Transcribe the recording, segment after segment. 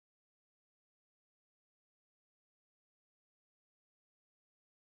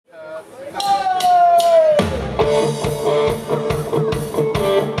Era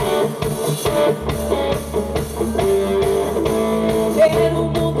um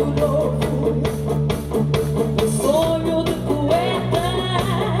mundo novo, um sonho de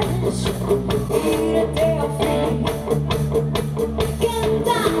poetas, ir até ao fim,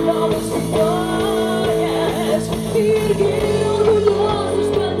 cantar novas vitórias, erguer orgulhosos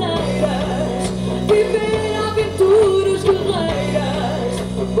bandeiras, viver aventuras guerreiras.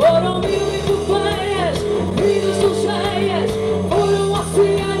 Foram mil epopeias, vidas tão cheias, foram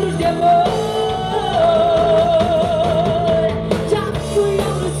oceanos de amor.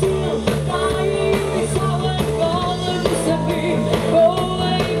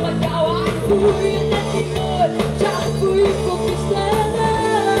 Fui até Timor, já fui conquistador.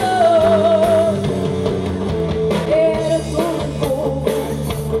 Era todo um povo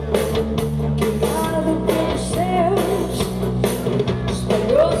queimado pelos céus,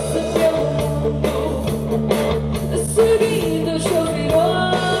 espalhou-se pelo mundo, seguindo os seus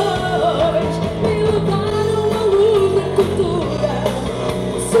heróis, e levaram a luz da cultura,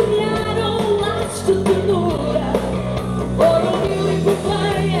 semearam laços de ternura. Foram mil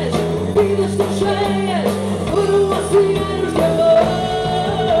epopeias, vidas tão cheias, foram oceanos de amor.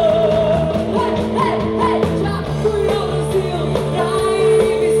 Hey, hey, hey, já fui ao Brasil,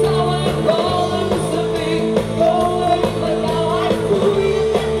 Praia, Ibiza, Angola, Moçambique, Goa e Macau. Ai, fui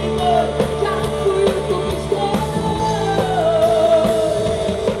até Timor, já fui conquistador.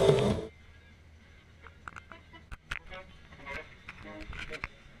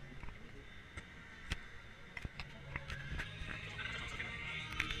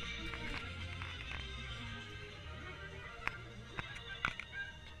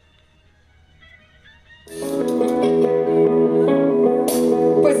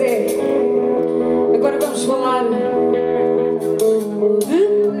 Pois é, agora vamos falar de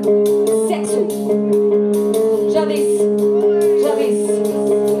sexo. Já disse, já disse.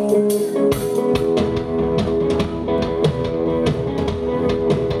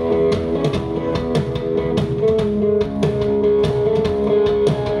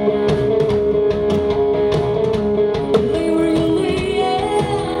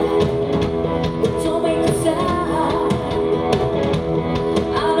 Don't make a sound.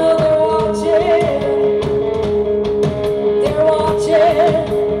 I know they're watching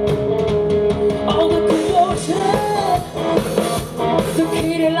all the commotion, the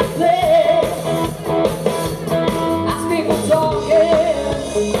kitty laughing, as people talking,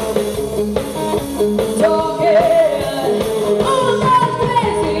 all that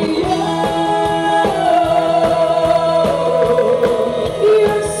crazy,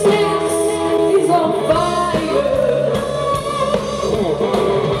 your sex is on fire.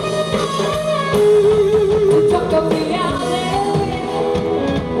 To talk of the alley,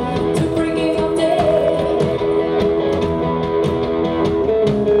 to bring it up there.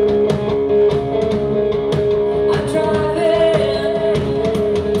 I'm driving,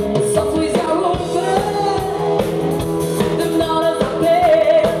 softly as I open the mountains of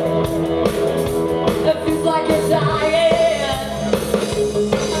pain. It feels like you're dying,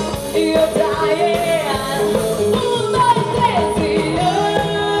 you're dying. Oh, my crazy,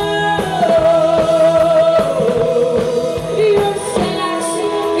 your sex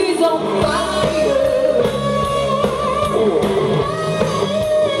is on fire.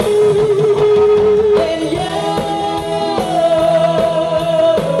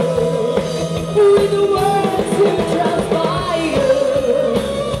 And with the words you transpire,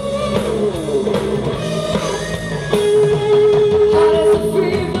 hot as a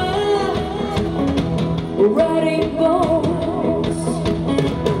fever, riding bones.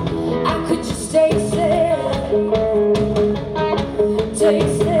 I could just taste it,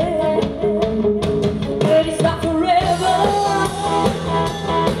 but it's not forever.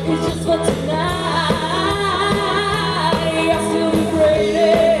 It's just for tonight. You're still the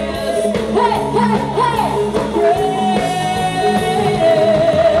greatest. Hey, hey, hey, the greatest.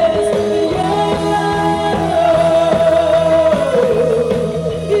 Yeah.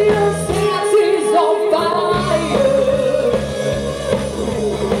 Your sex is on fire.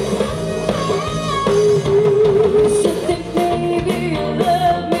 So think maybe you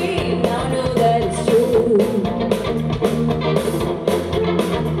love me. I know that it's true,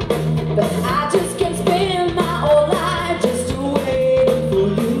 but I just can't spend my whole life just waiting for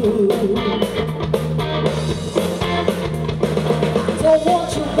you. I don't want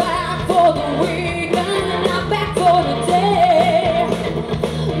you back for the weekend, not back for the day.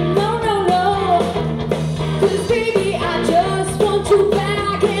 No, no, no, 'cause baby I just want you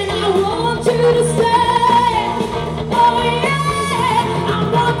back and I want you to stay. Oh yeah, I'm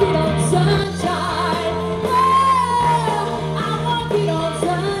walking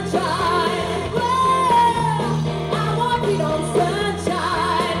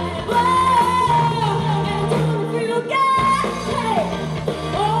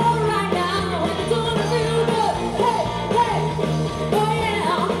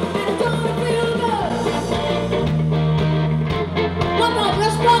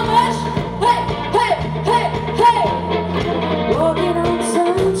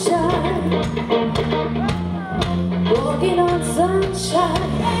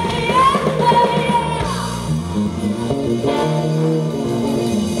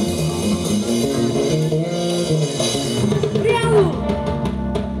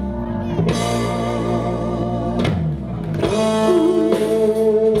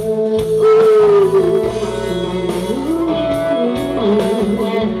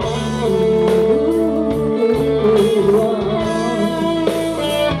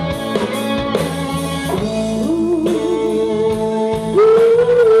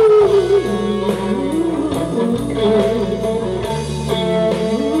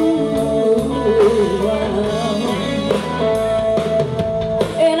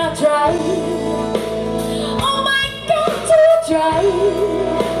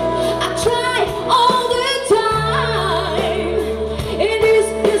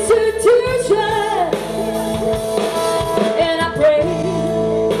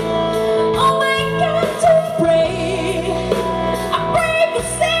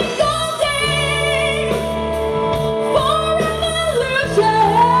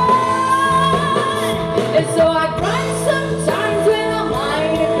And so I cry sometimes when I'm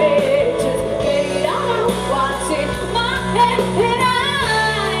lying in bed, just get out what's in my head, and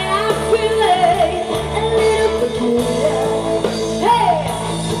I'm feeling a little peculiar. Hey,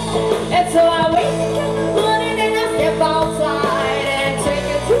 and so I wake up in the morning and I step outside and take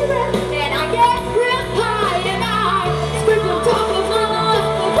a deep breath, and I get real high and I scream on top of my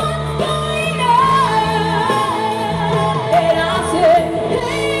lungs, what's going on? And I say,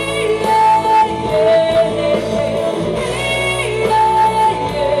 hey, yeah, yeah, yeah,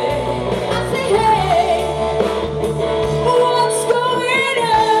 yeah. I say, hey, what's going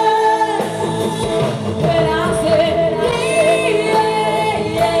on? And I say, hey, yeah,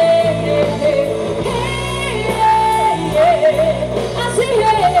 yeah, yeah. I say,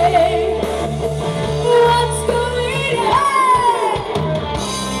 hey, what's going on?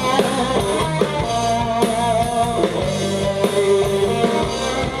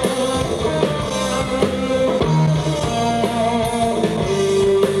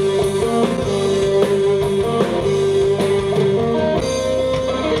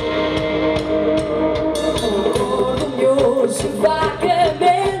 Orgulhoso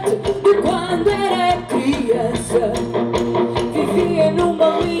vagamente de quando era criança, vivia numa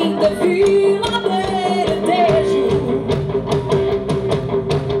linda vila Tejo,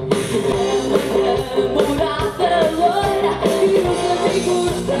 uma namorada loira e os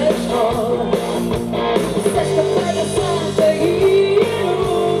amigos da escola, sexta-feira santa e no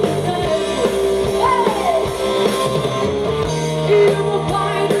e o meu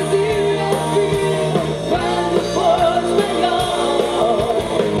pai dizia, filho, quando fores maior,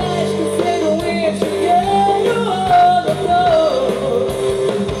 tens que ser um engenheiro ou doutor.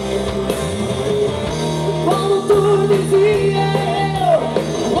 Qual doutor dizia eu,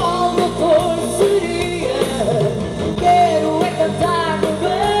 qual doutor seria? Quero é cantar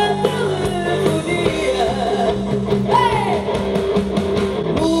numa telefonia. Hey!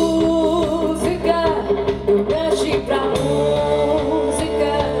 Música, eu nasci pra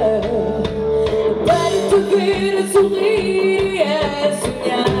música, para te ver a sorrir e a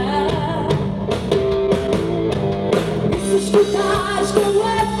sonhar. E se escutares com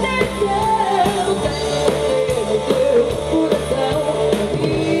atenção, tem o teu coração,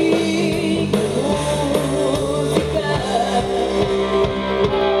 minha música.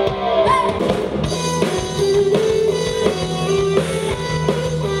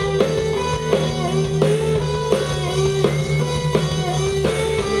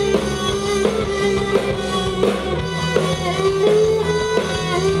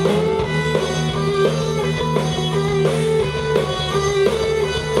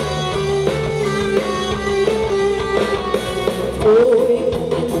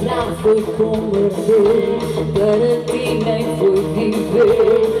 Foi como eu fui, para ti nem foi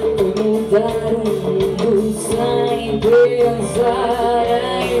viver, foi mudar o mundo sem pensar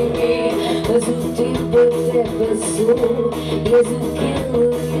em mim. Mas o tempo até passou e és o que ele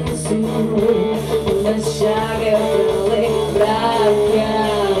me ensinou, uma chaga para lembrar que há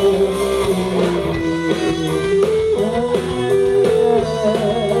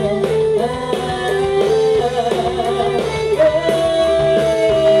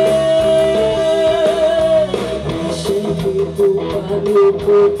meu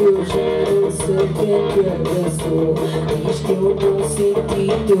corpo, eu já não sei quem que abraçou. Diz que eu não senti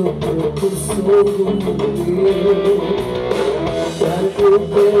teu corpo sobre o meu. Quando eu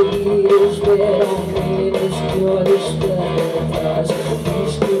cair, eu espero ao menos que olhes para